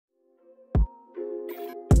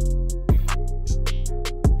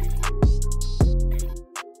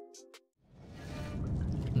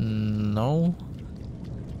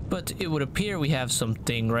But it would appear we have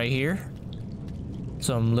something right here.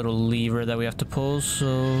 Some little lever that we have to pull,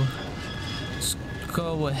 so let's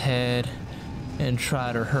go ahead and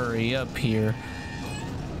try to hurry up here.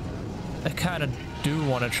 I kind of do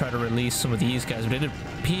want to try to release some of these guys, but it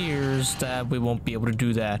appears that we won't be able to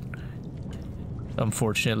do that,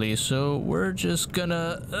 unfortunately. So we're just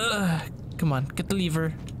gonna come on, get the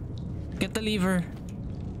lever, get the lever.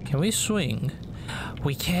 Can we swing?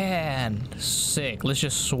 We can. Sick. Let's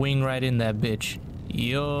just swing right in that bitch.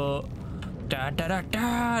 Yo. Da, da, da,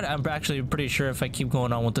 da. I'm actually pretty sure if I keep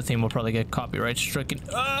going on with the theme, we'll probably get copyright stricken.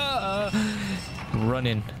 Run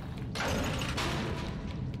in.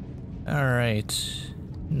 Alright.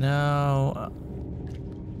 Now,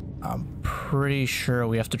 I'm pretty sure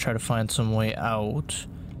we have to try to find some way out.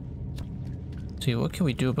 Let's see, what can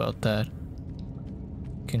we do about that?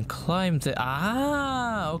 Can climb the...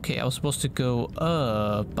 Ah! Okay, I was supposed to go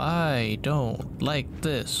up. I don't like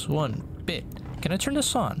this one bit. Can I turn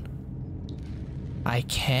this on? I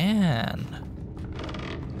can.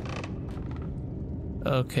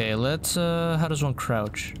 Okay, let's how does one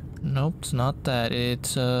crouch? Nope, it's not that.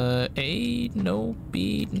 It's A, no,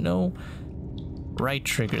 B, no. Right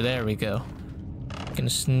trigger, there we go. Gonna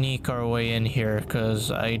sneak our way in here because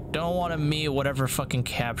I don't want to meet whatever fucking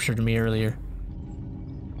captured me earlier.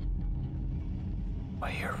 I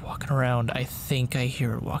hear her walking around. I think I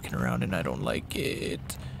hear her walking around and I don't like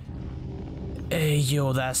it. Hey,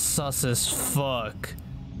 yo, that's sus as fuck.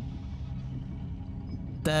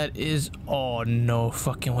 That is... Oh, no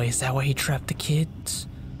fucking way. Is that why he trapped the kids?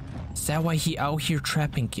 Is that why he out here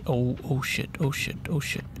trapping kids? Oh, shit. Oh, shit. Oh,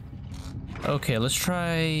 shit. Okay, let's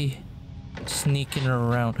try sneaking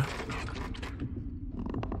around.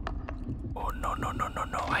 Oh, no, no, no, no,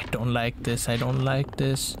 no. I don't like this. I don't like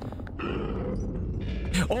this.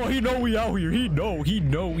 Oh, he know we out here. He know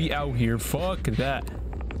we out here. Fuck that.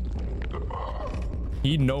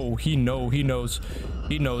 He knows.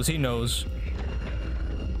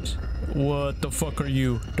 What the fuck are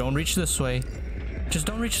you? Don't reach this way. Just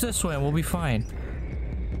don't reach this way and we'll be fine.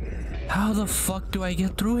 How the fuck do I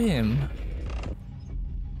get through him?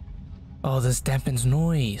 Oh, this dampens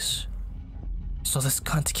noise. So this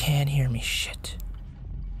cunt can't hear me. Shit.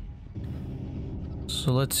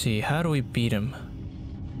 So let's see. How do we beat him?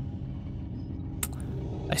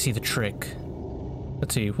 I see the trick.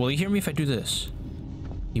 Let's see. Will he hear me if I do this?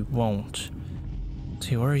 He won't. Let's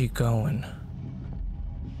see, where are you going?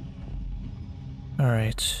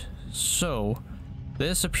 Alright. So,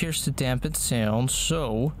 this appears to dampen sound,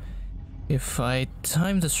 so if I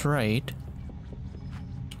time this right...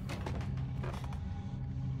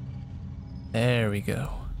 There we go.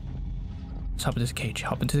 Let's hop into the cage.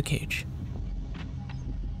 Hop into the cage.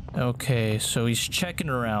 Okay, so he's checking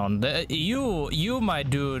around. You, my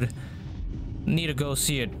dude, need to go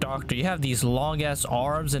see a doctor. You have these long ass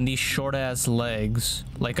arms and these short ass legs.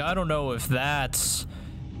 Like, I don't know if that's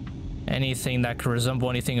anything that could resemble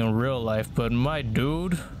anything in real life, but my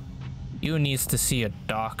dude, you needs to see a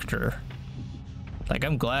doctor. Like,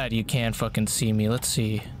 I'm glad you can't fucking see me. Let's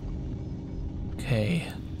see. Okay.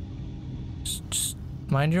 Just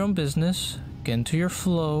mind your own business. Get into your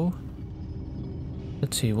flow.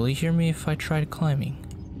 Let's see, will he hear me if I try climbing?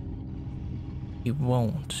 He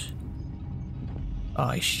won't. Oh,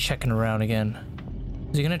 he's checking around again.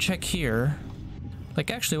 Is he gonna check here? Like,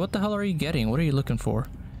 actually, what the hell are you getting? What are you looking for?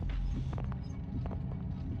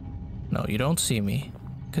 No, you don't see me.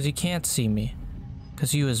 Because you can't see me.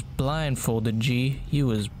 Because you is blindfolded, G. You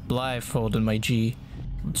is blindfolded, my G.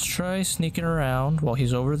 Let's try sneaking around while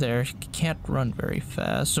he's over there. He can't run very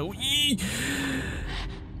fast, so...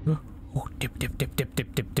 Oh, dip, dip, dip, dip,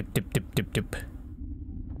 dip, dip, dip, dip, dip, dip, dip.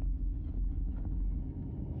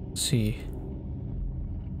 Let's see.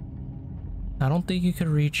 I don't think you could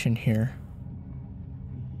reach in here.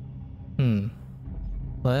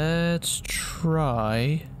 Let's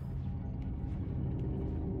try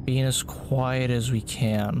being as quiet as we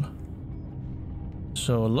can.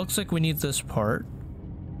 So it looks like we need this part.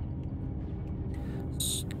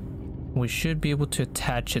 We should be able to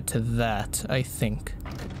attach it to that, I think.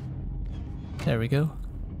 There we go.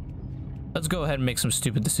 Let's go ahead and make some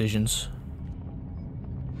stupid decisions.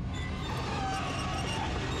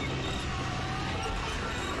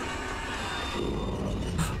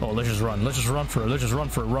 Oh, let's just run. Let's just run for it. Let's just run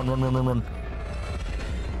for it. Run, run, run, run, run.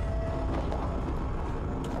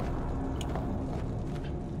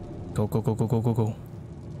 Go, go, go, go, go, go, go.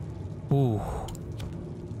 Ooh.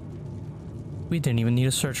 We didn't even need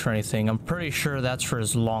to search for anything. I'm pretty sure that's for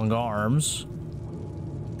his long arms.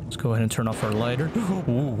 Let's go ahead and turn off our lighter. Whoa,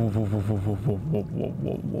 whoa, whoa, whoa, whoa, whoa, whoa,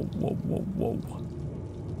 whoa, whoa, whoa, whoa, whoa.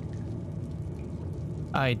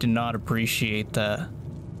 I did not appreciate that.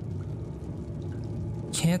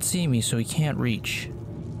 Can't see me, so he can't reach.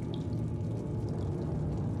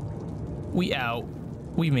 We out.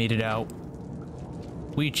 We made it out.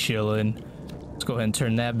 We chillin'. Let's go ahead and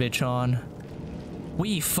turn that bitch on.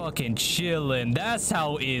 We fucking chillin'. That's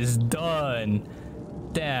how it's done.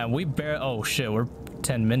 Damn, we oh shit, we're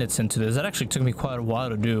 10 minutes into this. That actually took me quite a while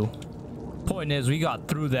to do. Point is, we got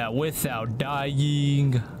through that without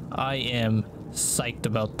dying. I am psyched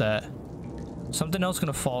about that. Something else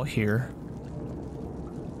gonna fall here.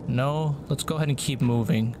 No, let's go ahead and keep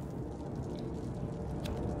moving.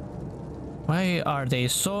 Why are there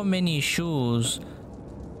so many shoes?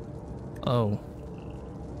 Oh.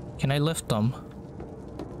 Can I lift them?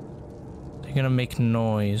 They're gonna make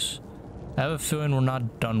noise. I have a feeling we're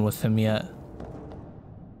not done with him yet.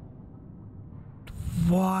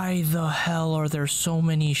 Why the hell are there so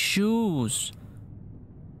many shoes?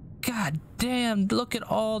 God damn, look at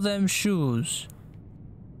all them shoes.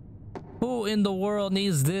 Who in the world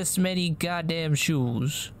needs this many goddamn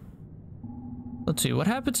shoes? Let's see, what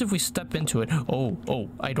happens if we step into it? Oh,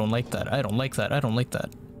 I don't like that. I don't like that. I don't like that.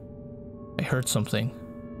 I heard something.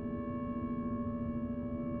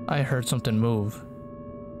 I heard something move.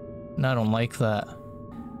 And I don't like that.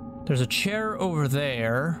 There's a chair over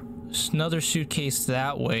there. There's another suitcase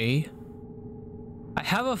that way. I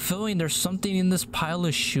have a feeling there's something in this pile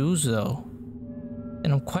of shoes though.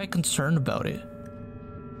 And I'm quite concerned about it.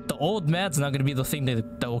 The old man's not gonna be the thing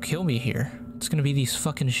that will kill me here. It's gonna be these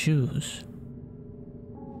fucking shoes.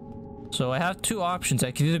 So I have two options.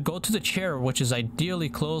 I can either go to the chair, which is ideally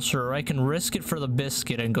closer, or I can risk it for the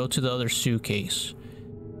biscuit and go to the other suitcase.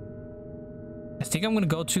 I think I'm gonna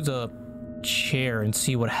go to the chair and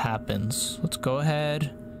see what happens. Let's go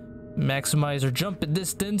ahead. Maximize our jump in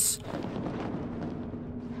distance.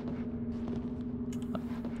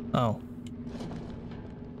 Oh.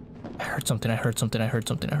 I heard something, I heard something, I heard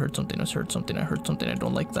something, I heard something, I heard something, I heard something. I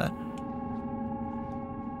don't like that.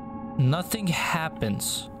 Nothing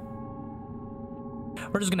happens.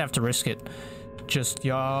 We're just gonna have to risk it. Just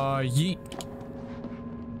yeet.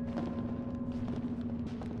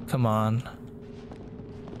 Come on.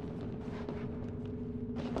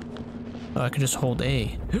 Oh, I can just hold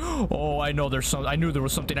A. Oh, I know there's some. I knew there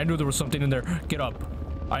was something. I knew there was something in there. Get up.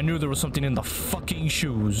 I knew there was something in the fucking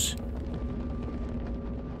shoes.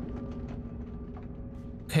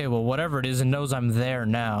 Okay, well, whatever it is, it knows I'm there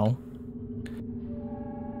now.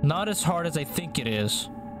 Not as hard as I think it is.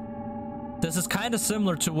 This is kind of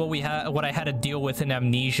similar to what I had to deal with in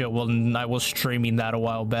Amnesia when I was streaming that a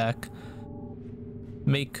while back.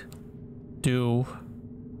 Make do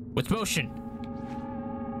with motion.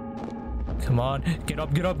 Come on, get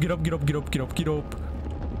up, get up, get up, get up, get up, get up, get up.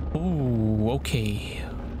 Ooh, okay.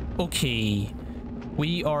 Okay.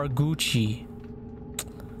 We are Gucci.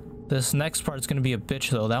 This next part is gonna be a bitch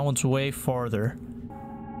though. That one's way farther.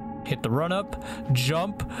 Hit the run up,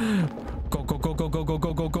 jump. Go, go, go, go, go, go,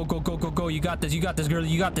 go, go, go, go, go, go, go. You got this, girl.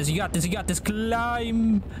 You got this, you got this, you got this.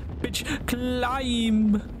 Climb, bitch,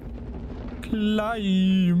 climb.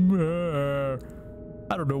 Climb.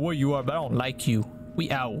 I don't know what you are, but I don't like you. We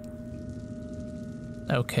out.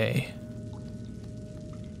 Okay.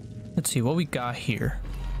 Let's see what we got here.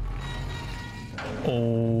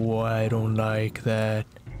 Oh, I don't like that.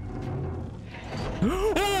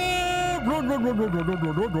 Run, run, run, run, run, run,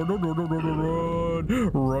 run, run, run, run, run,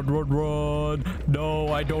 run, run, run, run. No,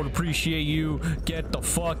 I don't appreciate you. Get the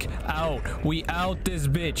fuck out. We out this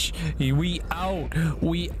bitch. We out.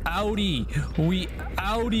 We outie. We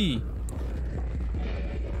outie.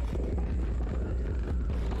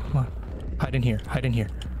 Come on. Hide in here. Hide in here.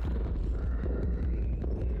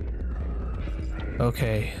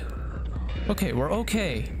 Okay. Okay, we're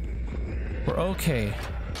okay. We're okay.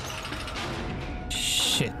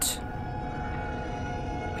 Shit.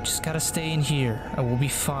 We just gotta stay in here and we'll be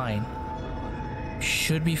fine.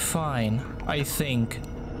 Should be fine, I think.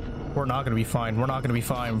 We're not gonna be fine. We're not gonna be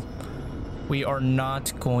fine. We are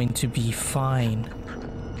not going to be fine.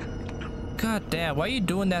 God damn, why are you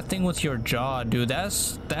doing that thing with your jaw, dude?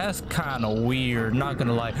 That's kind of weird, not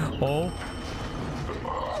gonna lie. Oh.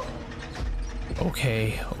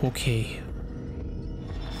 Okay, okay.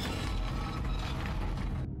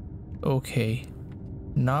 Okay.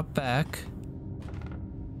 Not back.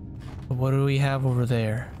 What do we have over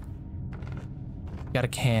there? Got a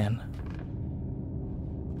can.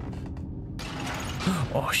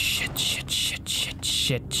 Oh shit, shit, shit, shit,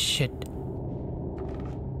 shit, shit.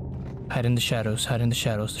 Hide in the shadows, hide in the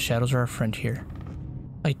shadows. The shadows are our friend here.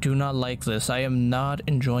 I do not like this. I am not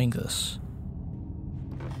enjoying this.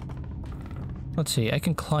 Let's see, I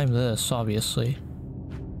can climb this, obviously.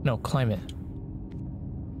 No, climb it.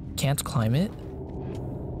 can't climb it?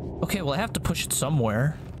 Okay, well I have to push it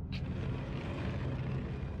somewhere.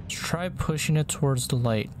 Let's try pushing it towards the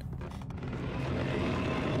light.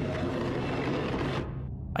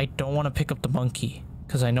 I don't want to pick up the monkey,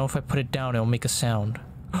 because I know if I put it down, it'll make a sound.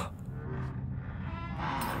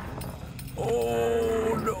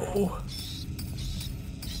 Oh no!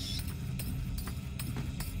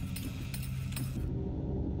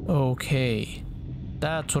 Okay,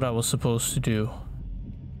 that's what I was supposed to do.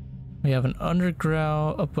 We have an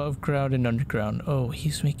underground, above ground, and underground. Oh,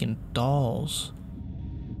 he's making dolls.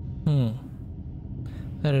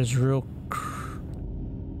 That is real.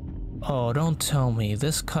 Oh, don't tell me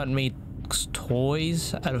this cunt makes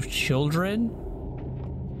toys out of children?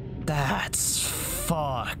 That's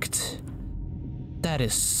fucked. That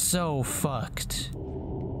is so fucked.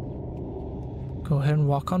 Go ahead and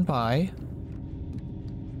walk on by.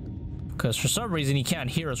 Because for some reason he can't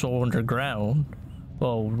hear us while we're underground.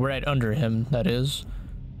 Well, right under him, that is.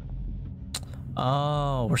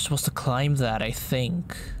 Oh, we're supposed to climb that, I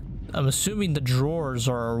think. I'm assuming the drawers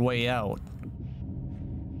are our way out.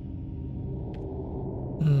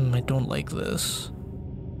 I don't like this.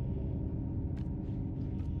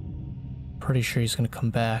 Pretty sure he's gonna come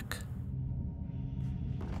back.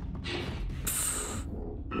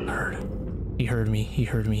 He heard me. He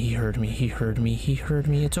heard me. He heard me. He heard me. He heard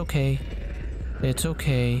me. It's okay. It's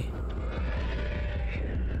okay.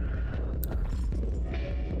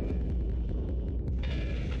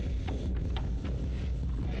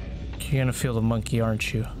 You're gonna feel the monkey,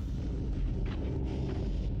 aren't you?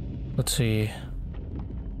 Let's see.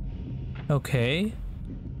 Okay.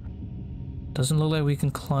 Doesn't look like we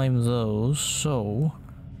can climb those, so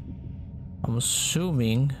I'm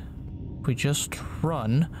assuming if we just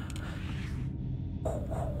run.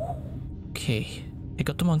 Okay. Pick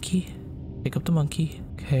up the monkey. Pick up the monkey.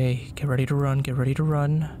 Okay, get ready to run, get ready to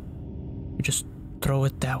run. We just throw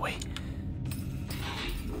it that way.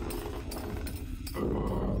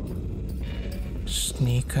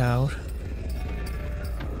 Sneak out.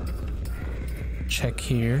 Check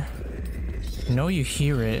here. I know you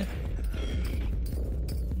hear it.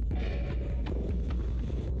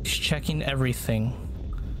 He's checking everything.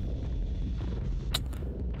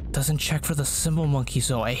 Doesn't check for the symbol monkeys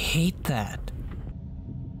though. I hate that.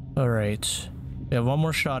 Alright. We have one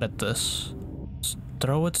more shot at this. Let's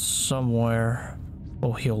throw it somewhere.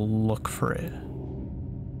 Oh, he'll look for it.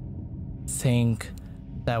 Think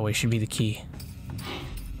that way should be the key.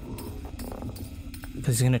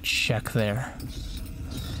 Because he's gonna check there.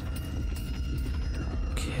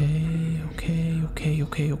 Okay.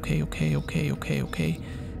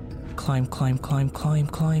 Climb.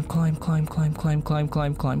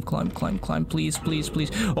 Please.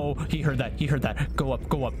 Oh, he heard that. Go up.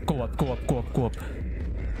 Go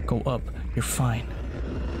up. You're fine.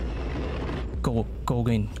 Go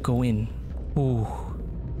in. Ooh.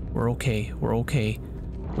 We're okay.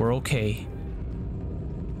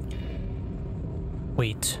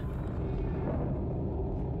 Wait.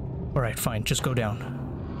 Alright, fine. Just go down.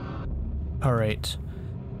 Alright.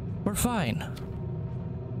 We're fine.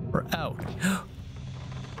 We're out.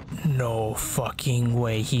 No fucking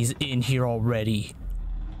way he's in here already.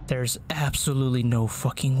 There's absolutely no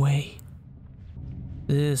fucking way.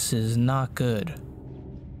 This is not good.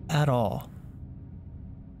 At all.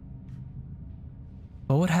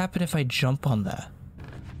 What would happen if I jump on that?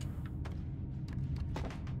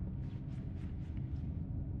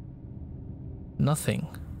 Nothing.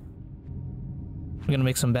 We're gonna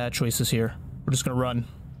make some bad choices here. We're just gonna run.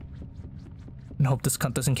 And hope this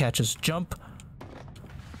cunt doesn't catch us. Jump!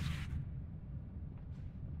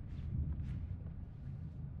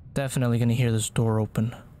 Definitely gonna hear this door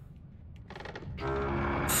open.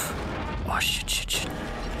 Oh shit.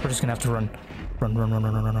 We're just gonna have to run. Run.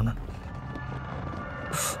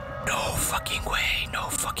 No fucking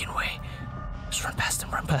way. Just run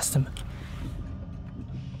past him.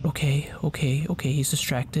 Okay, he's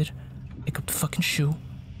distracted. Pick up the fucking shoe.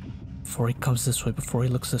 Before he comes this way, before he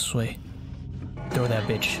looks this way. Throw that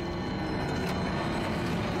bitch.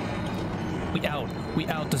 We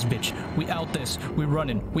out this bitch. We out this. We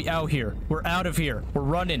running. We out here. We're out of here. We're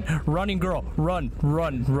running. Running, girl. Run. Go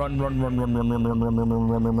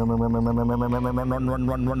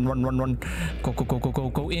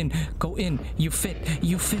in. Go in. You fit.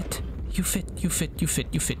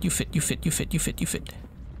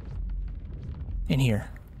 In here.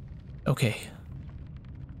 Okay.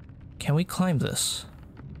 Can we climb this?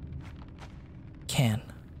 Can.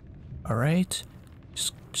 Alright.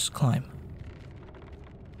 Just climb.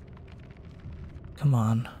 Come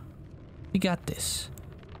on. We got this.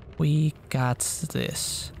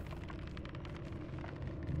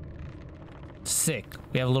 sick.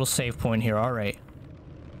 We have a little save point here. All right.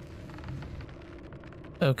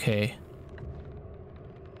 Okay.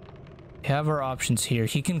 We have our options here.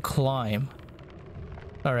 He can climb.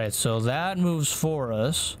 All right, so that moves for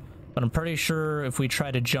us, but I'm pretty sure if we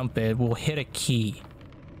try to jump it, we'll hit a key.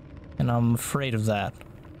 And I'm afraid of that.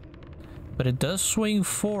 But it does swing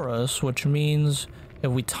for us, which means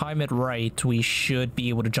if we time it right, we should be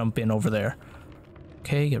able to jump in over there.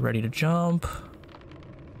 Okay, get ready to jump.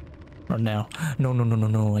 Or now. No, no, no, no,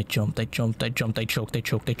 no. I jumped, I jumped, I jumped, I choked, I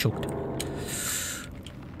choked, I choked.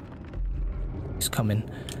 He's coming.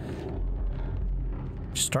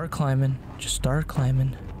 Just start climbing. Just start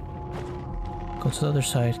climbing. Go to the other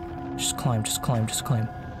side. Just climb, just climb, just climb.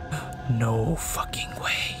 No fucking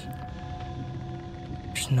way.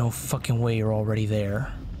 There's no fucking way you're already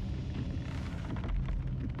there.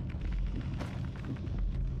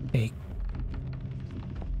 Hey.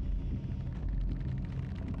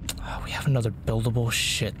 Oh, we have another buildable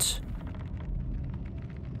shit.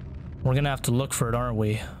 We're gonna have to look for it, aren't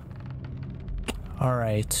we?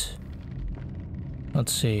 Alright.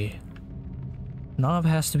 Let's see. Knob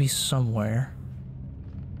has to be somewhere.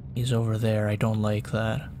 He's over there. I don't like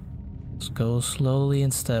that. Let's go slowly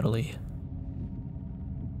and steadily.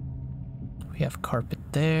 We have carpet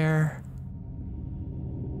there.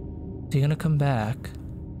 Is he gonna come back?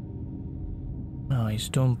 No, he's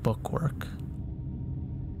doing bookwork.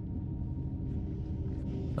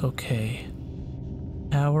 Okay.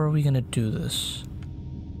 How are we gonna do this?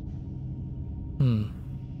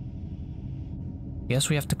 Guess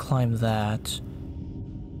we have to climb that.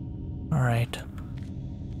 Alright.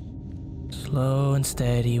 Slow and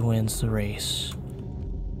steady wins the race.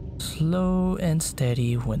 Slow and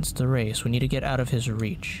steady wins the race. We need to get out of his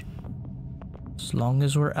reach. As long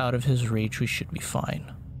as we're out of his reach, we should be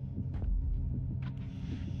fine.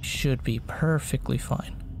 Should be perfectly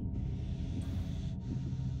fine.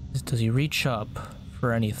 Does he reach up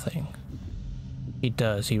for anything? He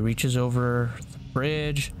does. He reaches over the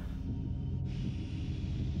bridge.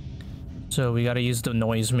 So we gotta use the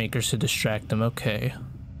noisemakers to distract them. Okay.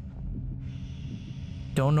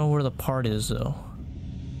 Don't know where the part is though.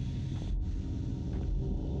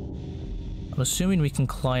 I'm assuming we can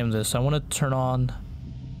climb this. I want to turn on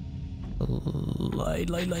the light.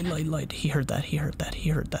 He heard that. He heard that. He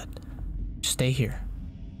heard that. Just stay here.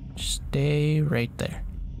 Just stay right there.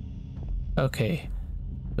 Okay.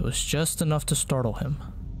 It was just enough to startle him.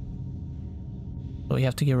 So we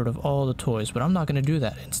have to get rid of all the toys, but I'm not gonna do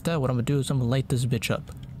that. Instead, what I'm gonna do is I'm gonna light this bitch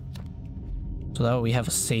up. So that way we have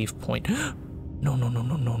a save point. No, no, no,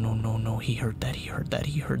 no, no, no, no, no. He heard that. He heard that.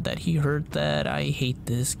 He heard that. He heard that. I hate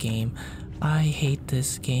this game. I hate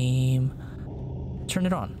this game. Turn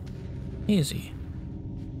it on. Easy.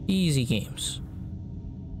 Easy games.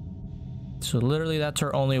 So literally that's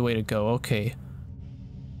our only way to go. Okay.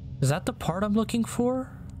 Is that the part I'm looking for?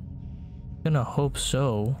 I'm gonna hope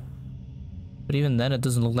so. But even then, it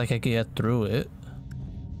doesn't look like I can get through it.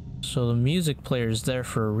 So the music player is there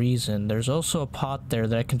for a reason. There's also a pot there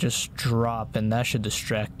that I can just drop, and that should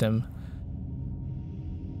distract them.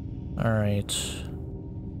 Alright.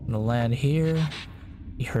 I'm gonna land here.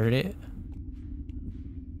 He heard it.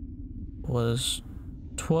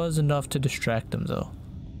 Twas enough to distract them, though.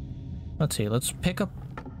 Let's see. Let's pick up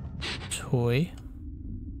toy.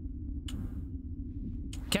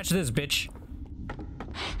 Catch this, bitch.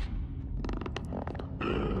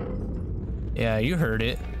 Yeah, you heard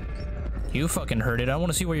it. You fucking heard it. I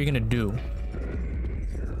want to see what you're gonna do.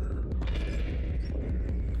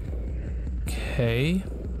 Okay.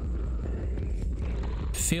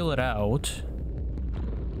 Feel it out.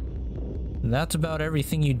 And that's about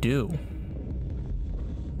everything you do.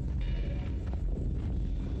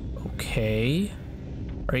 Okay.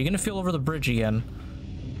 Are you gonna feel over the bridge again?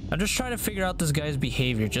 I'm just trying to figure out this guy's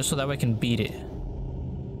behavior just so that way I can beat it.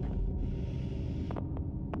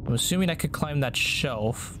 I'm assuming I could climb that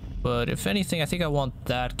shelf, but if anything, I think I want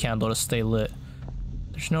that candle to stay lit.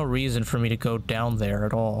 There's no reason for me to go down there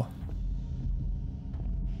at all.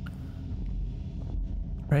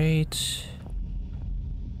 Right.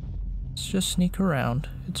 Let's just sneak around.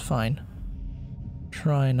 It's fine.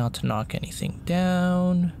 Try not to knock anything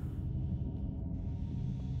down.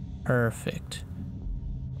 Perfect.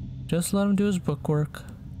 Just let him do his bookwork.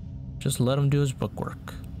 Just let him do his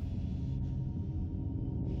bookwork.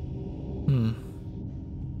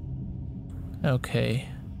 Okay.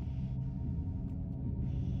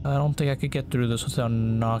 I don't think I could get through this without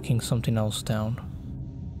knocking something else down.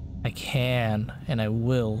 I can, and I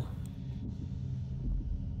will.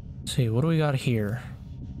 Let's see, what do we got here?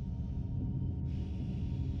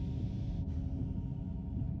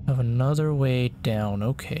 Have another way down,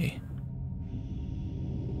 okay.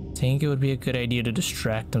 think it would be a good idea to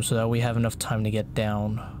distract him so that we have enough time to get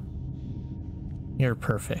down. You're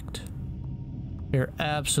perfect. You're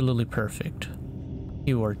absolutely perfect.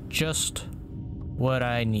 You are just what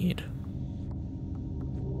I need.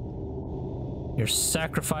 Your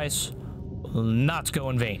sacrifice will not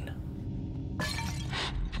go in vain.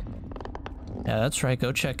 Yeah, that's right.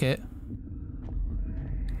 Go check it.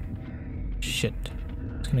 Shit.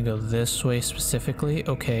 It's gonna go this way specifically.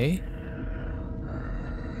 Okay.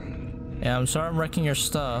 Yeah, I'm sorry I'm wrecking your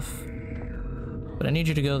stuff, but I need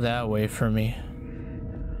you to go that way for me.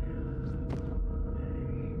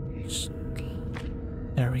 Just,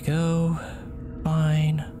 there we go.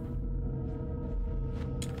 Fine.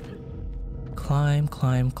 Climb,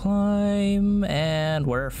 climb, climb, and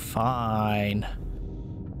we're fine.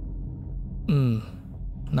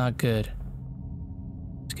 Not good.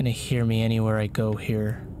 It's gonna hear me anywhere I go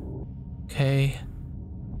here. Okay.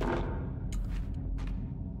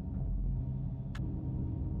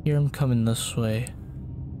 Hear him coming this way.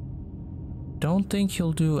 Don't think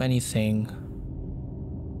he'll do anything.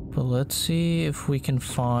 But let's see if we can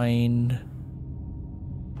find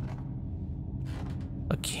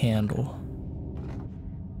a candle.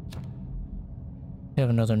 We have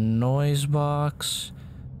another noise box.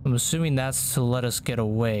 I'm assuming that's to let us get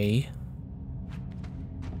away.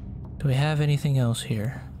 Do we have anything else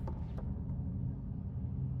here?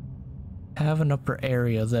 Have an upper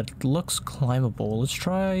area that looks climbable. Let's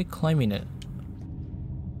try climbing it.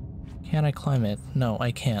 Can I climb it? No,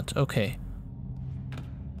 I can't. Okay.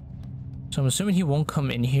 So I'm assuming he won't come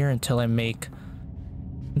in here until I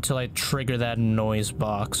trigger that noise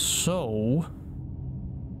box. So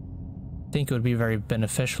I think it would be very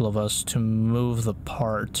beneficial of us to move the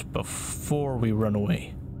parts before we run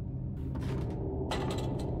away.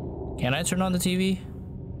 Can I turn on the TV?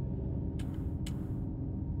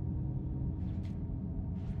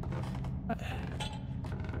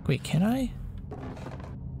 Wait, can I?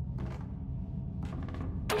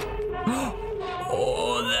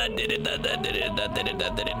 Oh, that did it, that did it, that did it,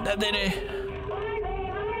 that did it, that did it.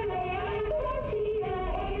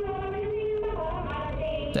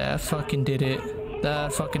 That fucking did it.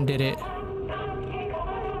 That fucking did it.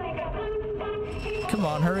 Come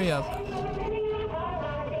on, hurry up.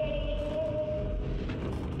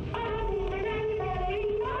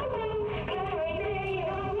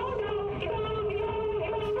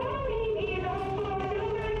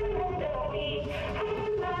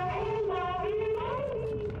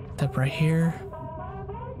 Step right here.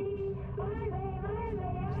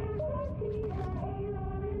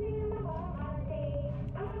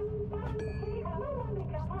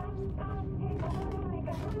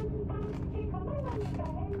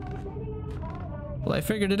 Well, I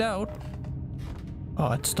figured it out.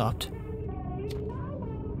 Oh, it stopped.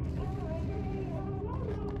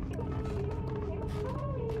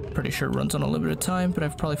 Pretty sure it runs on a limited time, but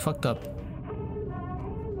I've probably fucked up.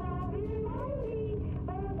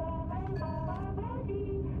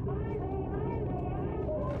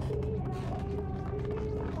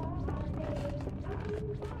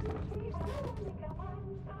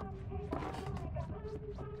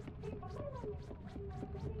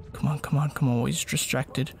 Come on, come on, come on. He's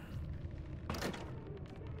distracted.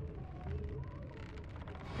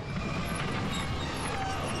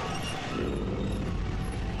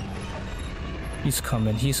 He's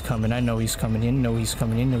coming, he's coming. I know he's coming. I know he's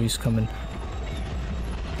coming. I know he's coming.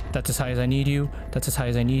 That's as high as I need you. That's as high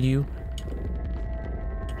as I need you.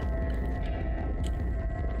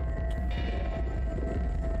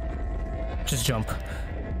 Just jump.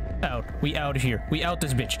 Out. We out of here. We out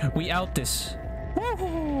this bitch. We out this.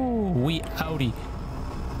 Woohoo! We outie.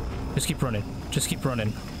 Just keep running. Just keep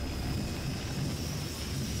running.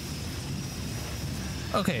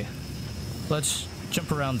 Okay. Let's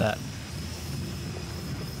jump around that.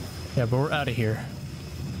 Yeah, but we're out of here.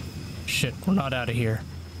 Shit, we're not out of here.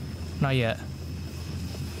 Not yet.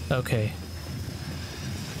 Okay.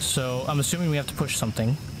 So, I'm assuming we have to push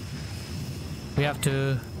something. We have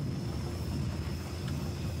to...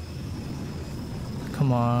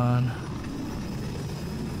 Come on.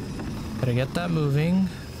 Gotta get that moving.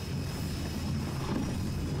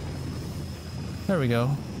 There we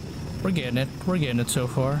go. We're getting it. We're getting it so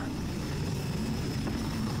far.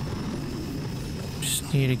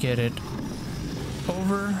 Just need to get it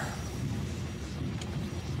over.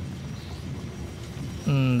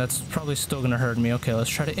 That's probably still gonna hurt me. Okay,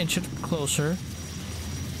 let's try to inch it closer.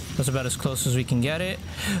 That's about as close as we can get it.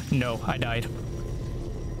 No, I died.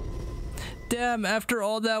 Damn, after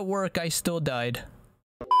all that work, I still died.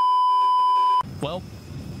 Well,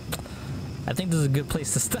 I think this is a good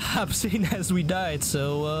place to stop, seeing as we died,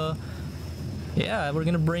 so, yeah, we're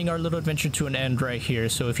gonna bring our little adventure to an end right here.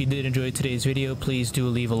 So if you did enjoy today's video, please do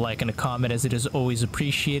leave a like and a comment, as it is always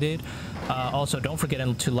appreciated. Also, don't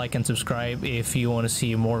forget to like and subscribe if you want to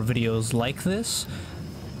see more videos like this.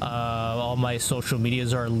 All my social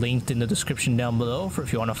medias are linked in the description down below for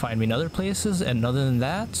if you want to find me in other places. And other than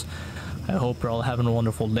that, I hope you're all having a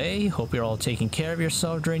wonderful day. Hope you're all taking care of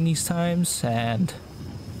yourself during these times, and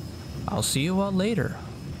I'll see you all later.